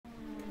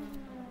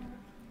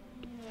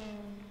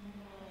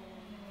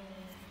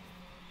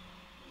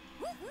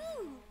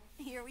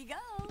Here we go.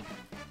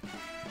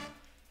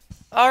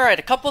 Alright,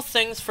 a couple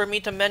things for me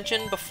to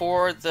mention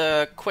before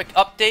the quick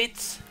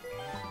updates.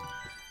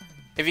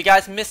 If you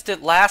guys missed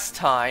it last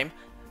time,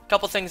 a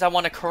couple things I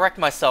want to correct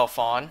myself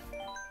on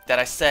that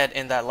I said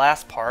in that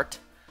last part.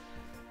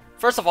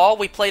 First of all,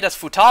 we played as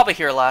Futaba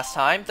here last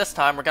time. This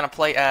time we're going to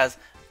play as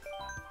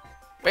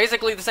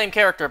basically the same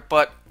character,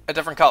 but a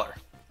different color.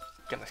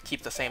 Gonna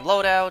keep the same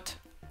loadout.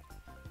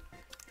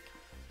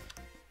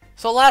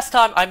 So last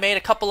time I made a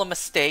couple of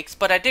mistakes,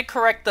 but I did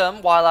correct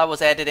them while I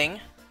was editing.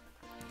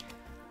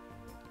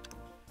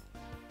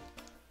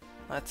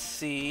 Let's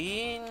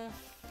see.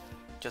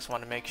 Just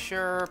want to make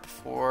sure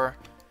before...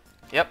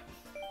 Yep.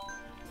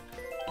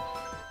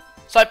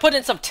 So I put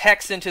in some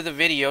text into the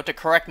video to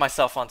correct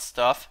myself on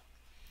stuff.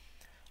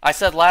 I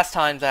said last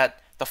time that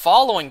the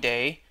following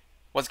day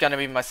was going to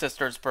be my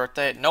sister's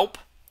birthday. Nope,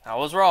 I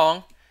was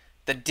wrong.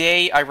 The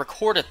day I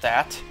recorded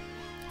that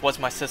was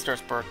my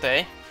sister's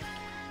birthday.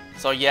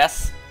 So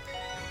yes,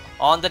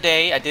 on the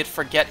day I did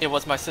forget it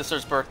was my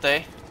sister's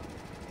birthday.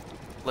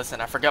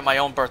 Listen, I forget my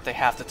own birthday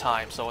half the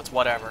time, so it's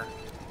whatever.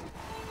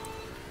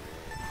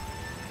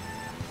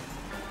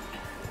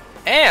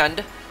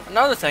 And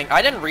another thing,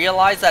 I didn't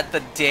realize that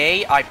the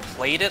day I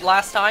played it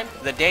last time,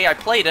 the day I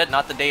played it,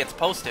 not the day it's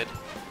posted,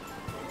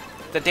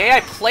 the day I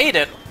played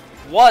it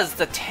was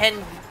the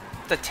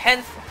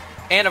 10th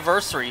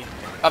anniversary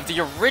of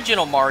the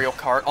original Mario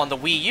Kart on the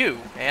Wii U,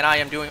 and I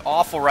am doing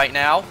awful right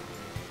now.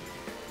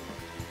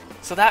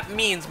 So that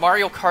means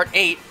Mario Kart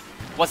 8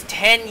 was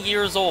 10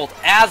 years old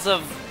as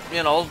of,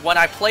 you know, when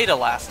I played it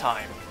last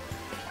time.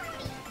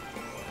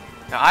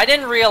 Now, I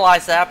didn't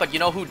realize that, but you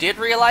know who did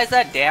realize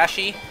that?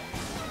 Dashi.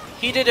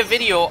 He did a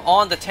video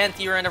on the 10th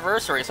year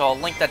anniversary, so I'll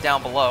link that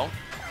down below.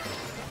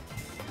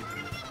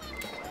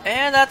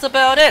 And that's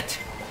about it.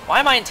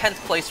 Why am I in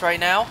 10th place right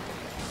now?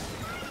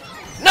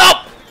 Nope!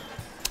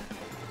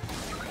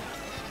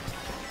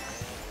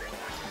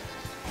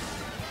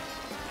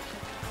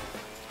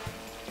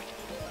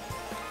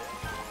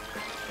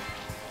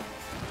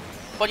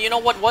 But you know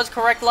what was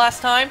correct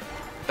last time?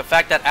 The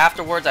fact that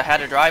afterwards I had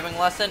a driving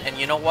lesson, and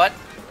you know what?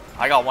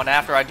 I got one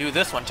after I do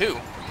this one too.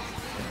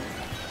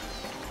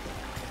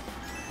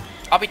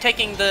 I'll be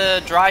taking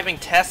the driving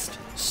test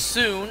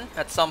soon,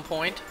 at some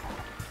point.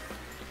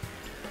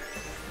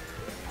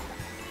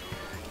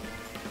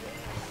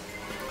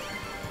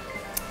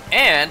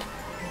 And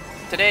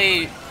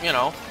today, you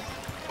know,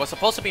 was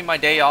supposed to be my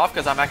day off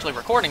because I'm actually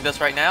recording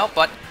this right now,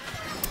 but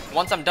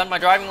once I'm done my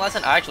driving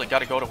lesson, I actually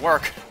gotta go to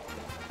work.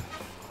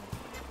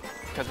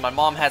 Because my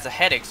mom has a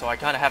headache, so I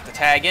kind of have to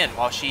tag in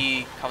while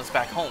she comes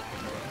back home.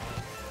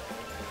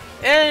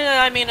 And,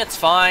 I mean, it's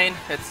fine.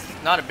 It's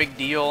not a big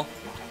deal.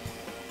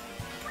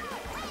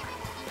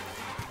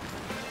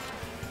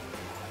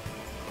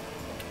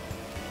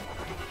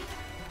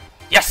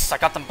 Yes! I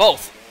got them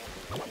both!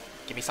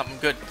 Give me something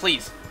good,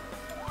 please.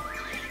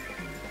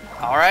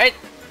 Alright.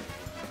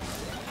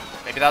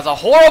 Maybe that was a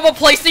horrible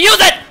place to use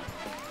it!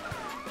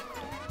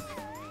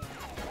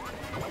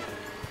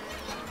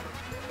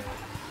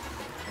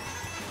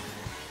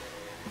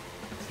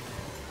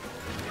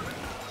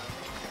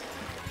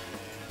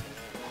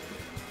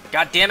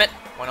 God damn it!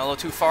 Went a little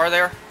too far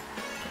there.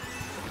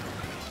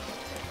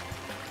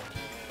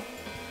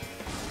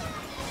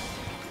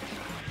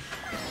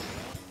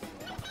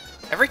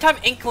 Every time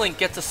Inkling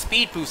gets a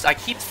speed boost, I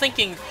keep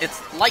thinking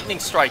it's lightning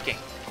striking.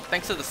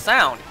 Thanks to the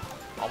sound.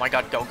 Oh my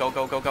god, go, go,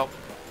 go, go, go.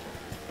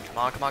 Come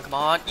on, come on, come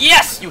on.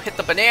 Yes! You hit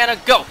the banana.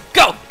 Go,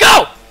 go,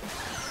 go!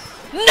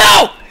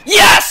 No!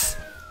 Yes!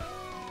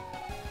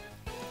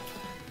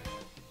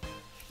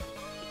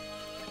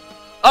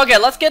 Okay,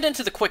 let's get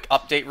into the quick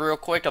update real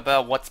quick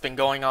about what's been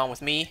going on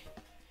with me.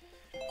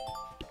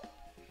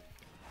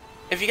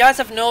 If you guys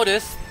have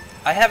noticed,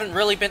 I haven't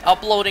really been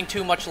uploading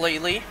too much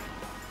lately.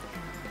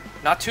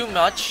 Not too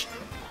much.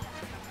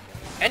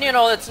 And you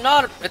know, it's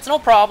no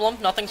problem.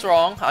 Nothing's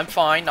wrong. I'm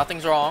fine.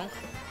 Nothing's wrong.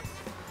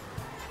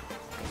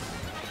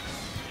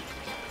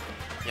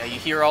 Yeah, you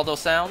hear all those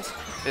sounds?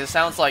 It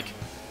sounds like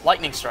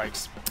lightning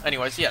strikes.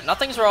 Anyways, yeah,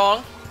 nothing's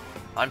wrong.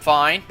 I'm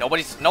fine.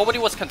 Nobody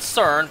was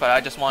concerned, but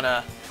I just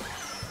wanna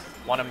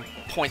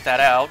point that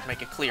out,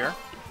 make it clear.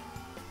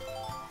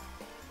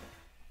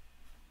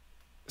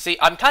 See,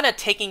 I'm kind of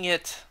taking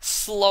it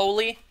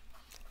slowly.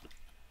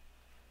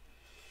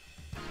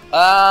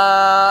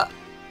 I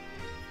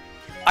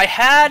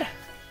had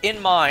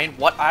in mind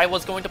what I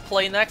was going to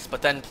play next,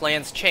 but then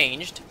plans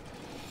changed.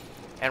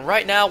 And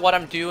right now what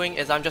I'm doing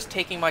is I'm just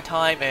taking my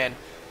time and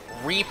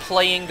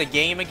replaying the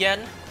game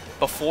again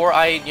before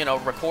I, you know,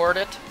 record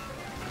it.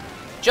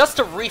 Just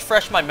to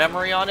refresh my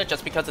memory on it,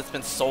 just because it's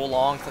been so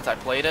long since I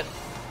played it.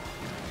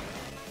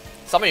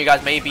 Some of you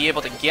guys may be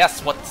able to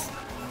guess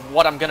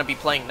what I'm gonna be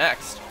playing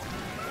next.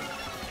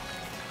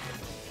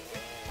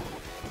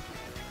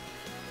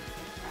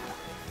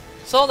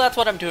 So that's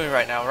what I'm doing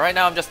right now. Right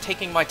now I'm just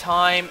taking my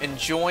time,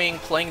 enjoying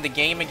playing the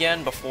game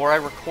again before I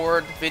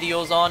record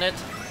videos on it.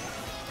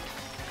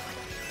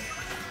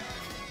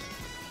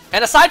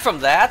 And aside from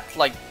that,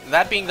 like,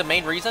 that being the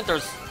main reason,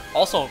 there's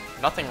also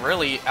nothing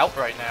really out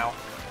right now.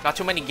 Not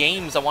too many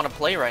games I want to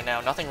play right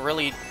now. Nothing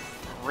really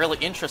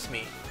interests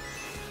me.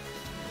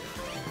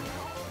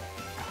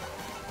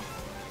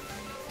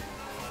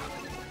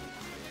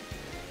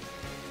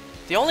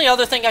 The only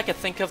other thing I could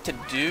think of to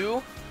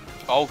do...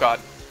 Oh god.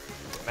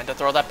 I meant to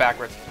throw that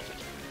backwards.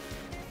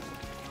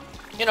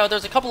 You know,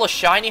 there's a couple of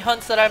shiny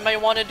hunts that I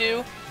might want to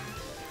do.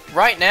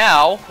 Right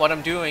now, what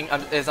I'm doing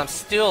is I'm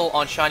still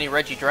on shiny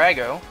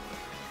Regidrago.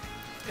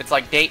 It's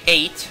like day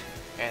 8,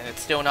 and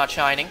it's still not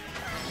shining.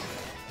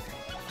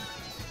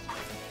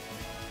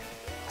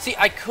 See,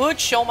 I could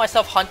show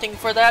myself hunting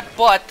for that,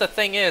 but the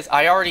thing is,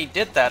 I already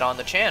did that on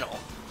the channel,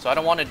 so I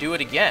don't want to do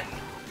it again.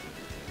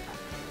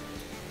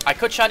 I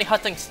could shiny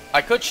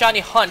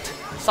hunt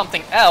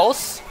something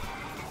else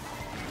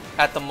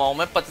at the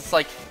moment, but it's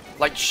like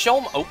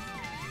oh.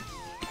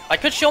 I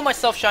could show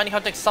myself shiny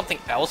hunting something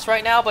else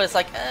right now, but it's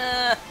like,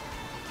 that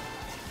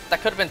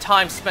could have been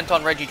time spent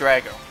on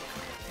Regidrago.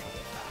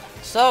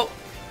 So,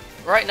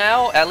 right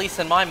now, at least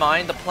in my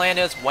mind, the plan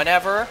is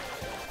whenever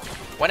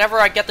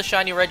I get the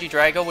shiny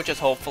Regidrago, which is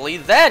hopefully,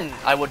 then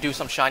I will do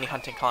some shiny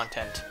hunting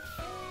content.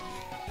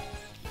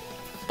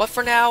 But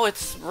for now,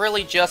 it's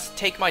really just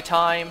take my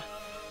time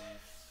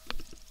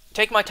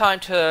to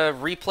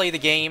replay the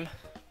game,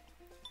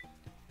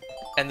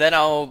 and then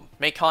I'll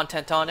make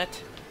content on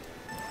it.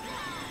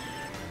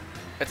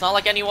 It's not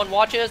like anyone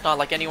watches, not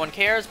like anyone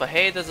cares, but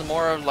hey, this is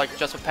more of like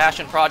just a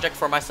passion project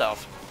for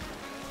myself.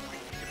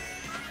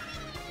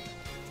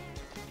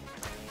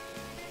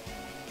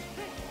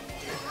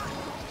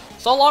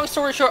 So long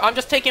story short, I'm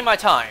just taking my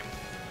time.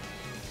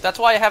 That's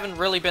why I haven't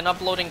really been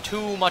uploading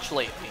too much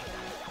lately.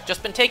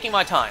 Just been taking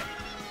my time.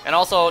 And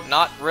also,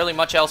 not really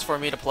much else for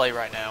me to play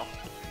right now.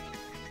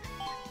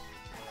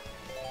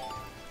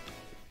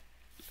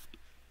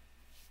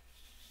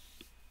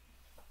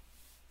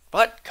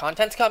 But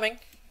content's coming.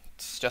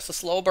 It's just a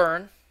slow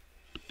burn.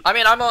 I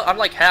mean, I'm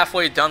like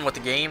halfway done with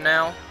the game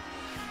now.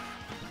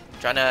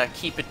 Trying to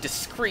keep it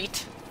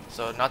discreet,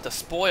 so not to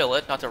spoil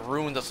it, not to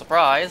ruin the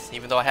surprise,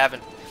 even though I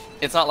haven't...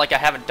 It's not like I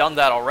haven't done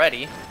that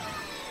already.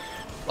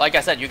 Like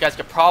I said, you guys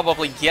could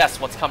probably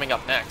guess what's coming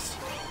up next.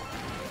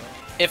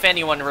 If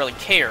anyone really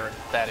cared,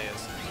 that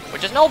is.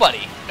 Which is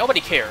nobody. Nobody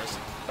cares.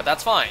 But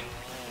that's fine.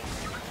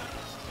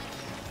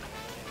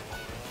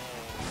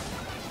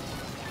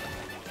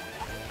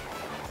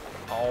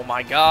 Oh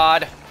my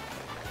god.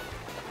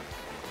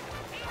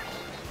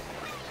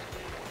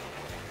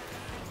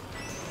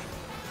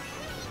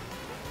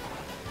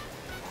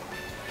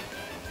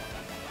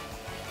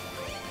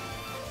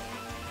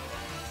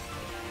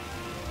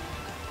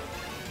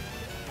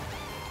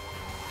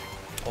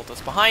 Hold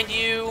this behind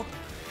you.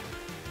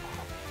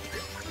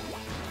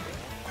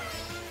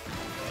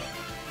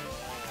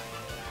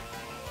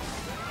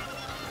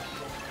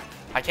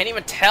 I can't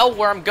even tell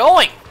where I'm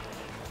going.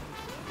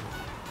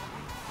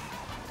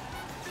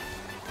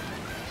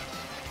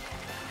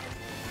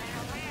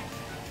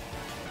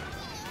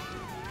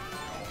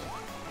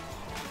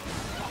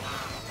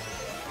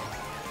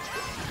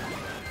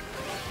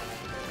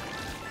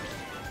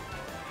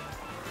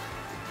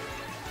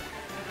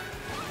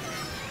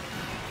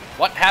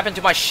 What happened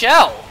to my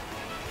shell?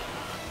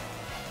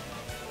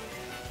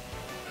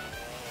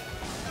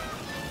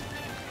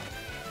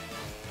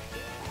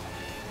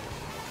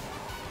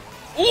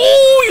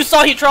 Ooh, you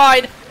saw he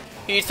tried!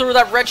 He threw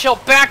that red shell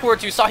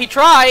backwards, you saw he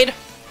tried!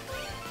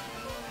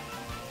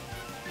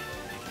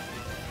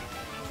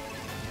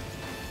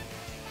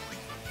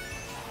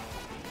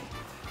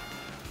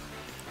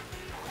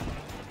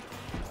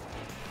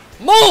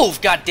 Move,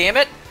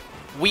 goddammit!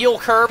 Wheel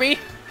Kirby!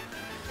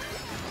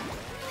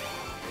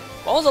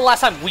 When was the last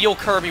time Wheel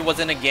Kirby was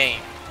in a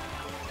game?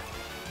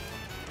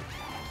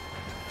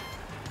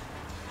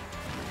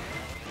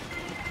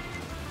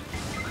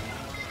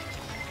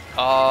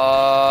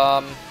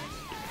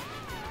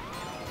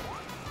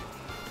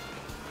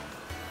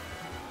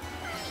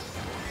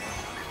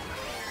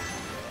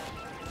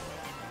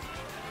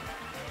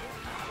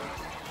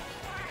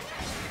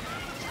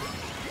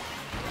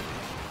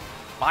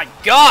 My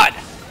god!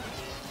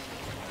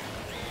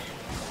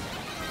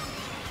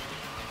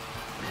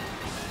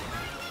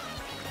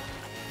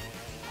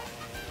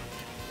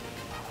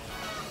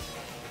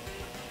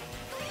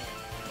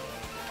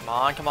 Come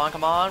on, come on,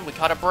 come on. We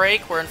caught a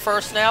break. We're in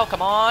first now.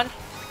 Come on.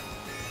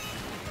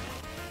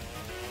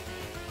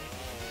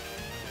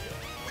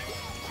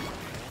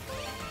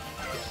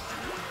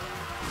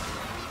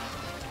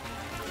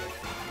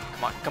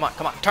 Come on, come on,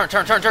 come on. Turn,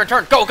 turn, turn, turn,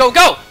 turn. Go, go,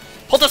 go!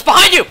 Hold this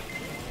behind you!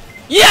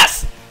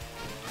 Yes!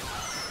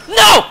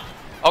 No!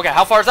 Okay,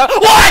 how far is that?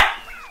 What?!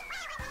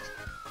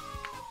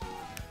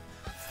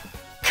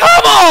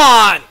 Come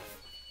on!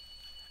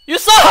 You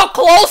saw how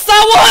close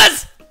that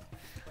was?!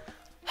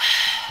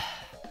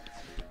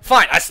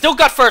 Fine, I still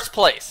got first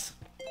place.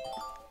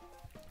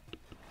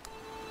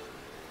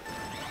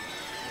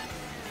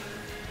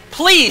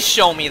 Please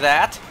show me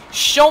that.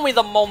 Show me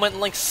the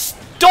moment Link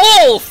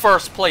stole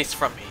first place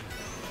from me.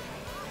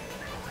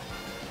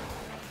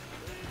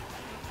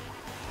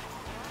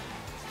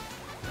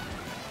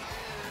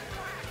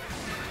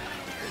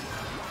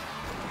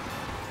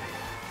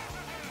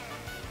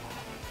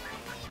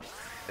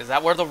 Is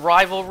that where the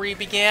rivalry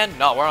began?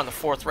 No, we're on the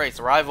 4th race.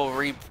 The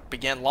rivalry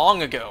began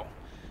long ago.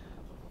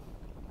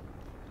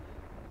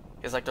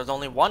 It's like there's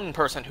only one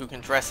person who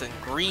can dress in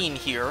green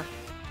here.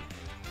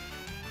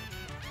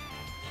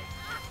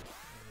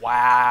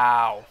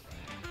 Wow.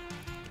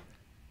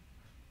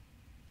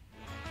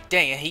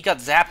 Dang, and he got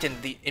zapped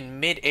in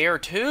mid-air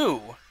too.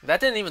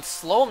 That didn't even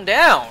slow him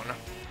down.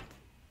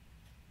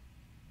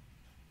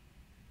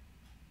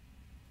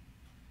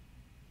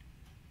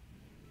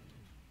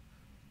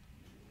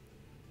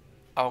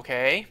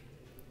 Okay.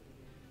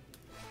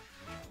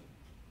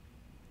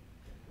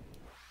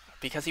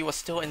 Because he was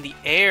still in the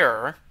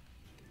air,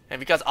 and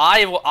because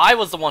I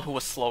was the one who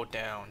was slowed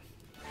down.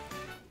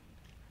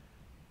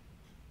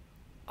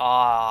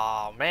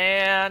 Aw,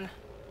 man.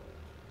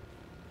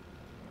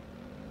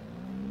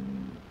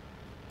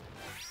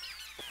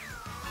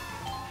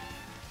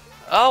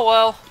 Oh,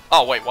 well.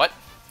 Oh, wait, what?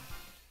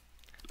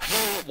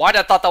 Why did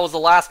I thought that was the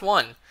last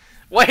one?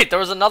 Wait, there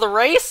was another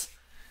race?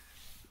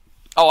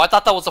 Oh, I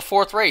thought that was the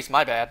 4th race.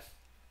 My bad.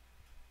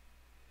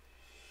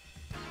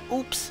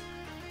 Oops.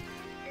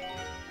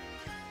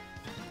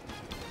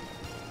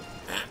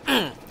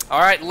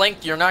 Alright,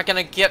 Link, you're not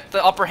gonna get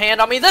the upper hand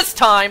on me this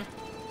time!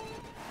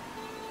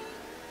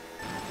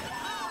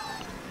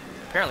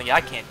 Apparently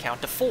I can't count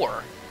to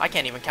 4. I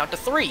can't even count to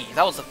 3.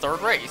 That was the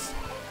 3rd race.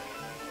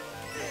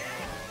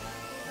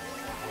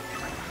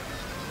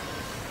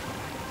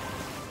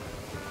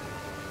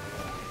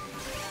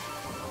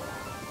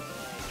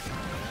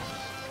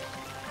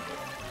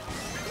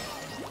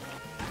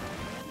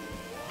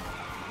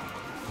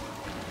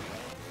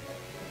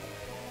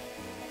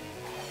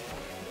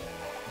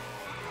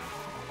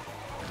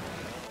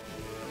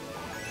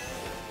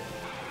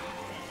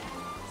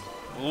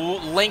 Ooh,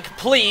 Link,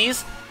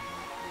 please!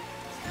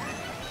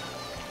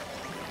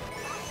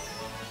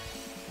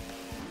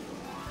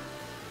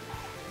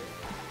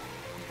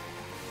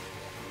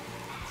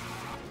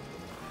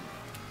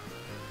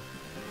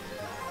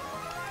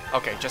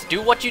 Okay, just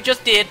do what you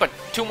just did, but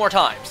 2 more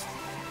times.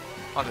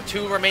 On the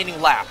 2 remaining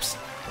laps.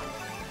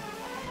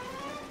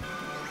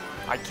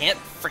 I can't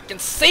freaking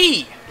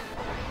see!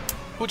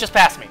 Who just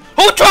passed me?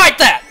 Who tried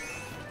that?!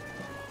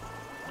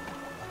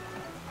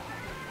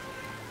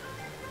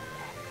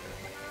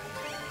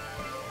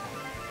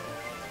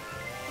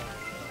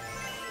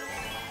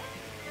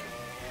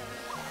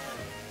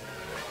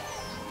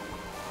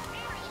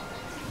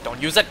 Don't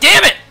use it,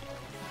 damn it!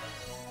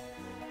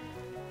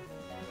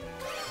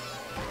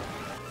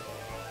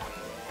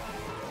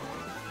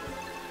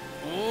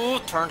 Ooh,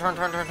 turn.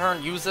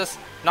 Use this.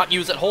 Not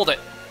use it, hold it.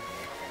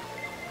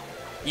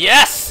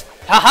 Yes!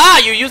 Haha,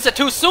 you used it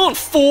too soon,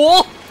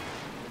 fool!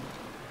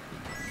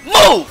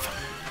 Move!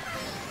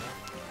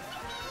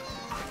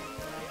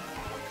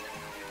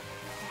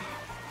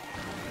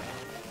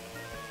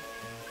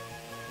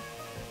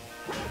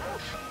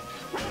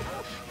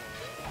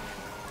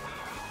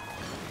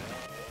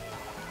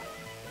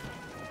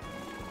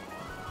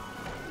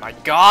 My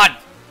God!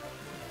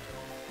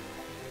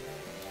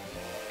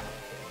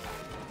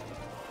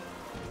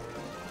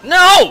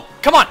 No!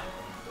 Come on!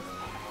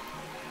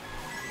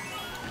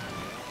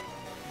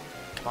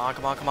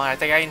 Come on. I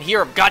think I can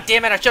hear him. God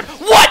damn it, I should.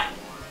 What?!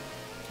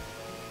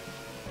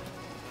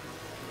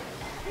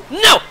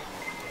 No!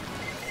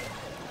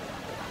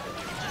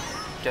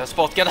 Get us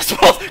both,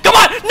 Come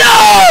on!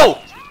 No!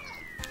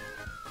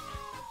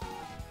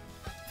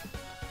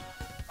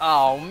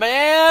 Oh,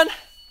 man!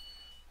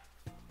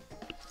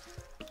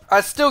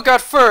 I still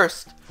got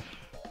first!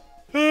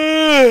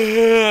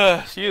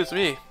 Excuse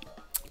me.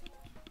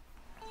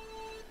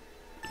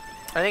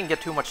 I didn't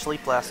get too much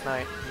sleep last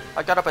night.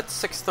 I got up at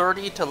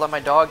 6:30 to let my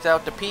dogs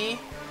out to pee.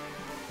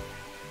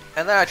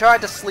 And then I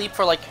tried to sleep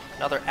for like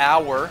another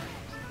hour.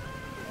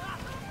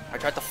 I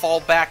tried to fall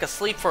back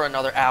asleep for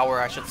another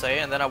hour, I should say.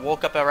 And then I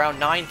woke up around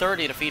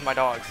 9:30 to feed my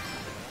dogs.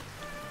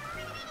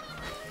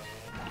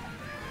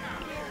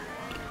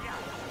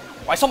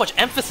 Why so much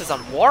emphasis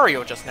on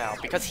Wario just now?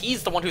 Because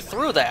he's the one who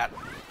threw that.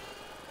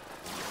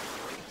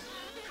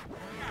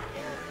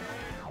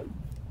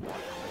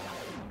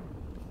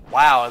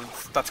 Wow,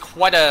 that's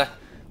quite a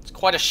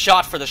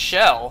shot for the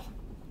shell.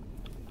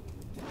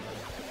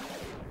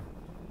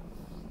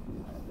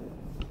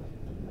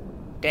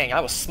 Dang,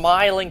 I was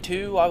smiling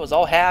too. I was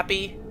all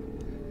happy.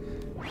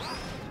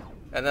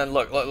 And then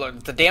look,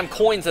 the damn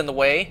coin's in the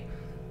way.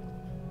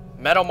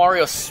 Metal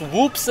Mario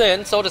swoops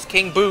in, so does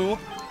King Boo.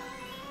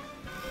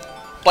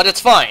 But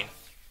it's fine.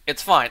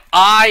 It's fine.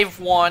 I've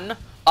won.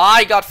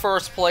 I got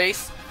first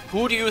place.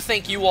 Who do you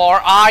think you are?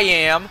 I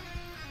am.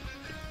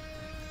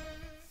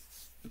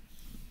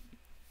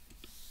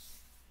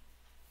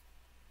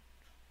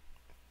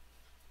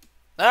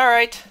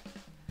 Alright.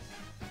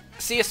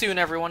 See you soon,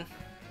 everyone.